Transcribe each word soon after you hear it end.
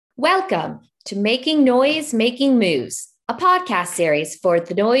Welcome to Making Noise, Making Moves, a podcast series for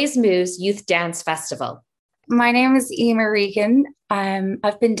the Noise Moves Youth Dance Festival. My name is Emer Regan.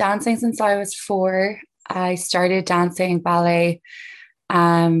 I've been dancing since I was 4. I started dancing ballet,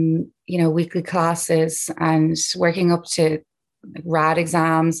 weekly classes and working up to RAD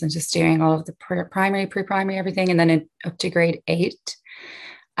exams and just doing all of the primary, pre-primary, everything, and then up to grade 8.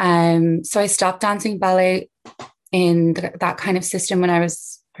 So I stopped dancing ballet in that kind of system when I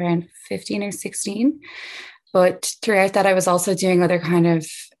was around 15 or 16. But throughout that, I was also doing other kind of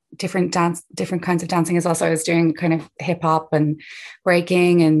different kinds of dancing as well. So I was doing kind of hip hop and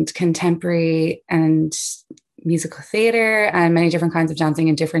breaking and contemporary and musical theatre and many different kinds of dancing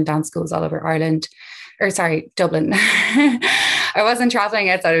in different dance schools all over Dublin. I wasn't traveling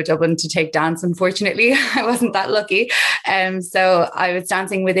outside of Dublin to take dance, unfortunately. I wasn't that lucky. So I was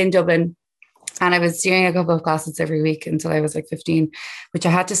dancing within Dublin. And I was doing a couple of classes every week until I was like 15, which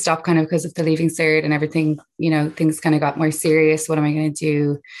I had to stop kind of because of the Leaving Cert and everything. Things kind of got more serious. What am I going to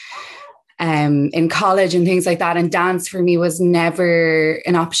do in college and things like that? And dance for me was never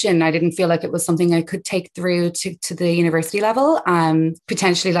an option. I didn't feel like it was something I could take through to the university level.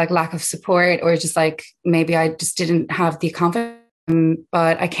 Potentially like lack of support, or just like maybe I just didn't have the confidence.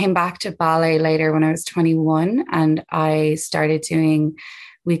 But I came back to ballet later when I was 21, and I started doing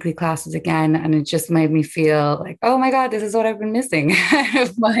weekly classes again, and it just made me feel like, oh my God, this is what I've been missing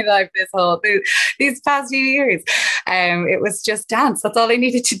of my life these past few years. It was just dance. That's all I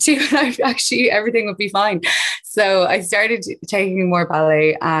needed to do, and everything would be fine. So I started taking more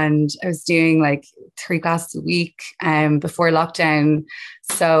ballet, and I was doing like 3 classes a week before lockdown.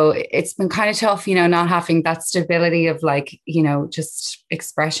 So it's been kind of tough, not having that stability of like, just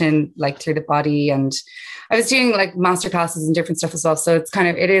expression like through the body. And I was doing like master classes and different stuff as well. So it's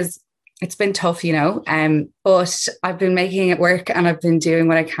been tough, but I've been making it work, and I've been doing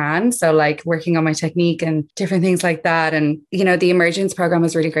what I can. So like working on my technique and different things like that. And, the Emergence program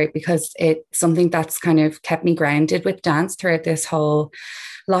was really great because it's something that's kind of kept me grounded with dance throughout this whole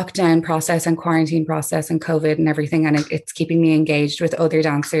lockdown process and quarantine process and COVID and everything. And it's keeping me engaged with other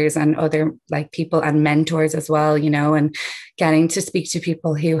dancers and other like people and mentors as well, and getting to speak to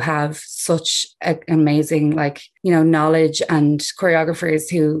people who have such amazing, knowledge, and choreographers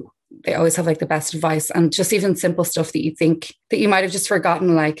who they always have like the best advice, and just even simple stuff that you think that you might have just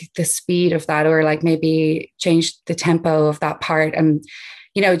forgotten, like the speed of that, or like maybe changed the tempo of that part. And,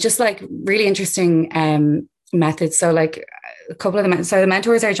 just like really interesting methods. So like a couple of them. So the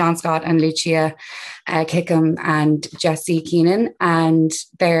mentors are John Scott and Lucia Kickham and Jessie Keenan, and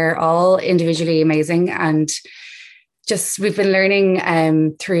they're all individually amazing. And just we've been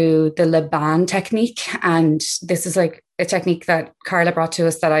learning through the Laban technique, and this is like a technique that Carla brought to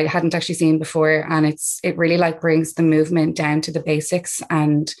us that I hadn't actually seen before, and it really like brings the movement down to the basics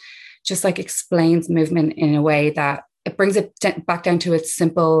and just like explains movement in a way that it brings it back down to its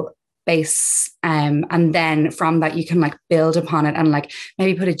simple base, and then from that you can like build upon it and like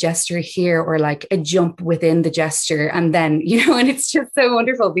maybe put a gesture here or like a jump within the gesture, and then and it's just so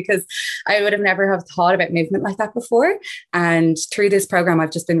wonderful because I would have never have thought about movement like that before. And through this program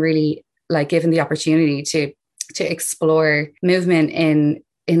I've just been really like given the opportunity to explore movement in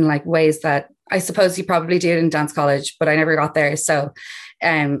like ways that I suppose you probably did in dance college, but I never got there. So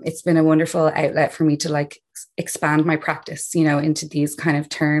it's been a wonderful outlet for me to like expand my practice, into these kind of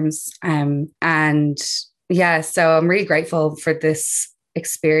terms. And yeah, so I'm really grateful for this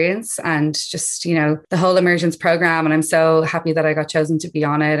experience and just, the whole Emergence program. And I'm so happy that I got chosen to be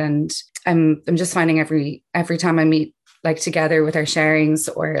on it. And I'm just finding every time I meet like together with our sharings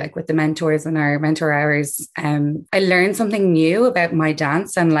or like with the mentors and our mentor hours, I learned something new about my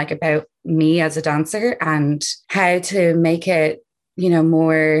dance and like about me as a dancer and how to make it,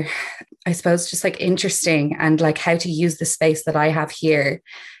 more, I suppose, just like interesting, and like how to use the space that I have here,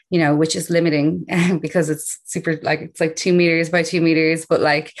 which is limiting because it's super like, it's like 2 meters by 2 meters, but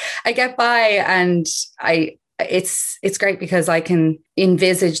like I get by, and it's great because I can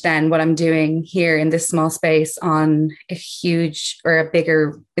envisage then what I'm doing here in this small space on a huge or a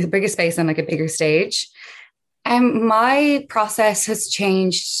bigger space on like a bigger stage. My process has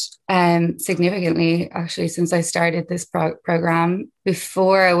changed significantly actually since I started this program.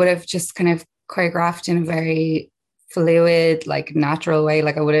 Before I would have just kind of choreographed in a very fluid, like natural way.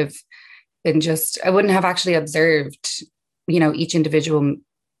 Like I wouldn't have actually observed, each individual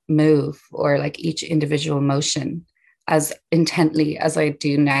move or like each individual motion as intently as I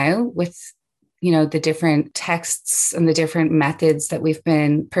do now with the different texts and the different methods that we've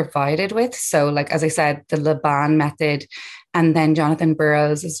been provided with. So like, as I said, the Laban method and then Jonathan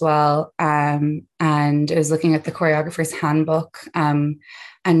Burrows as well. And I was looking at the choreographer's handbook,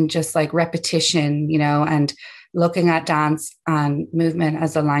 and just like repetition, and looking at dance and movement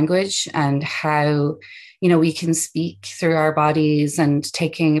as a language, and how, we can speak through our bodies, and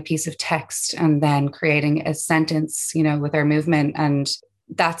taking a piece of text and then creating a sentence, with our movement. And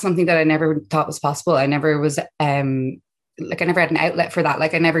that's something that I never thought was possible. I never was, I never had an outlet for that.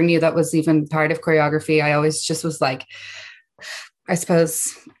 Like I never knew that was even part of choreography. I always just was like, I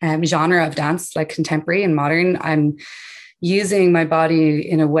suppose, genre of dance, like contemporary and modern. I'm using my body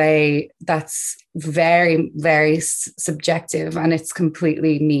in a way that's very, very subjective, and it's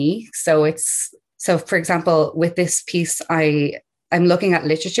completely me. So for example, with this piece, I'm looking at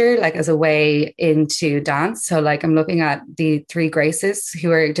literature like as a way into dance. So like I'm looking at the three Graces,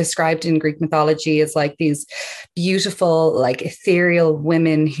 who are described in Greek mythology as like these beautiful, like ethereal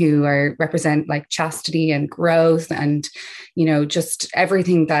women who represent like chastity and growth, and, just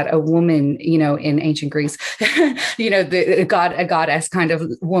everything that a woman, in ancient Greece, a goddess kind of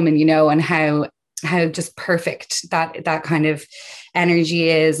woman, and how just perfect that kind of energy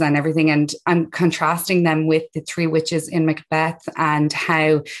is and everything. And I'm contrasting them with the three witches in Macbeth, and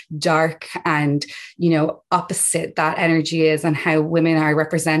how dark and, opposite that energy is, and how women are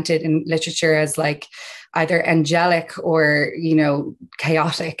represented in literature as like either angelic or,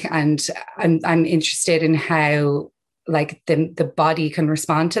 chaotic. And I'm interested in how like the body can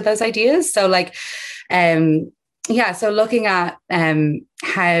respond to those ideas. So like, so looking at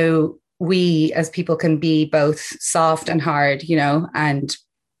how we as people can be both soft and hard, and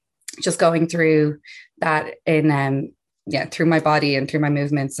just going through that in, through my body and through my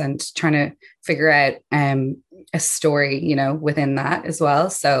movements, and trying to figure out a story, within that as well.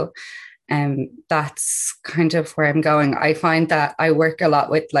 So that's kind of where I'm going. I find that I work a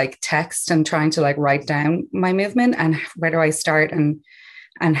lot with like text and trying to like write down my movement and where do I start, and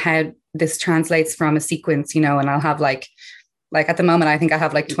how this translates from a sequence, and I'll have like at the moment, I think I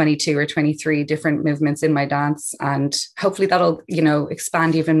have like 22 or 23 different movements in my dance, and hopefully that'll,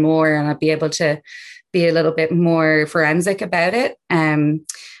 expand even more, and I'll be able to be a little bit more forensic about it.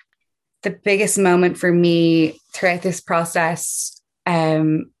 The biggest moment for me throughout this process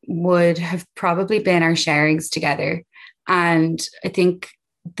would have probably been our sharings together. And I think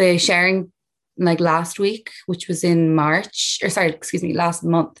the sharing like last week, which was in last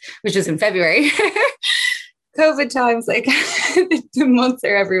month, which was in February. COVID times, like the months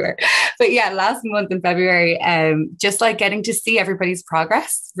are everywhere. But yeah, last month in February, just like getting to see everybody's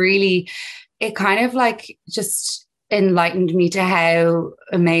progress, really, it kind of like just enlightened me to how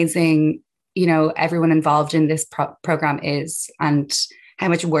amazing, everyone involved in this program is, and how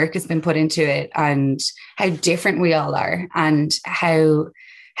much work has been put into it, and how different we all are, and how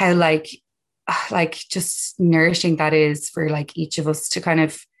like just nourishing that is for like each of us to kind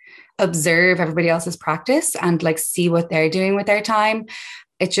of observe everybody else's practice and like see what they're doing with their time.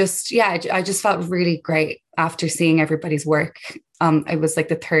 It just, I just felt really great after seeing everybody's work. It was like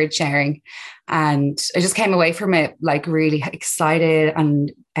the third sharing, and I just came away from it like really excited,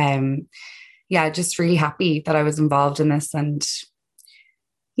 and just really happy that I was involved in this. And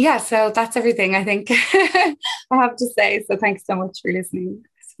so that's everything I think I have to say. So thanks so much for listening,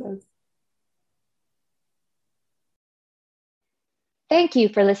 I suppose. Thank you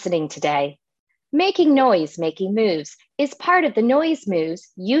for listening today. Making Noise, Making Moves is part of the Noise Moves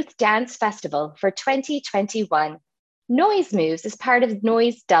Youth Dance Festival for 2021. Noise Moves is part of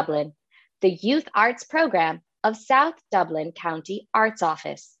Noise Dublin, the youth arts program of South Dublin County Arts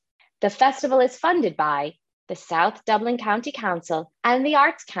Office. The festival is funded by the South Dublin County Council and the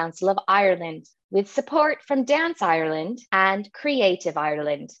Arts Council of Ireland, with support from Dance Ireland and Creative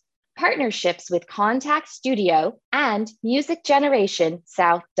Ireland. Partnerships with Contact Studio and Music Generation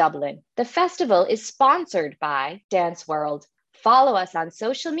South Dublin. The festival is sponsored by Dance World. Follow us on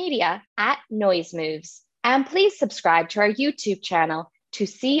social media at Noise Moves. And please subscribe to our YouTube channel to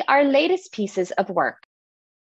see our latest pieces of work.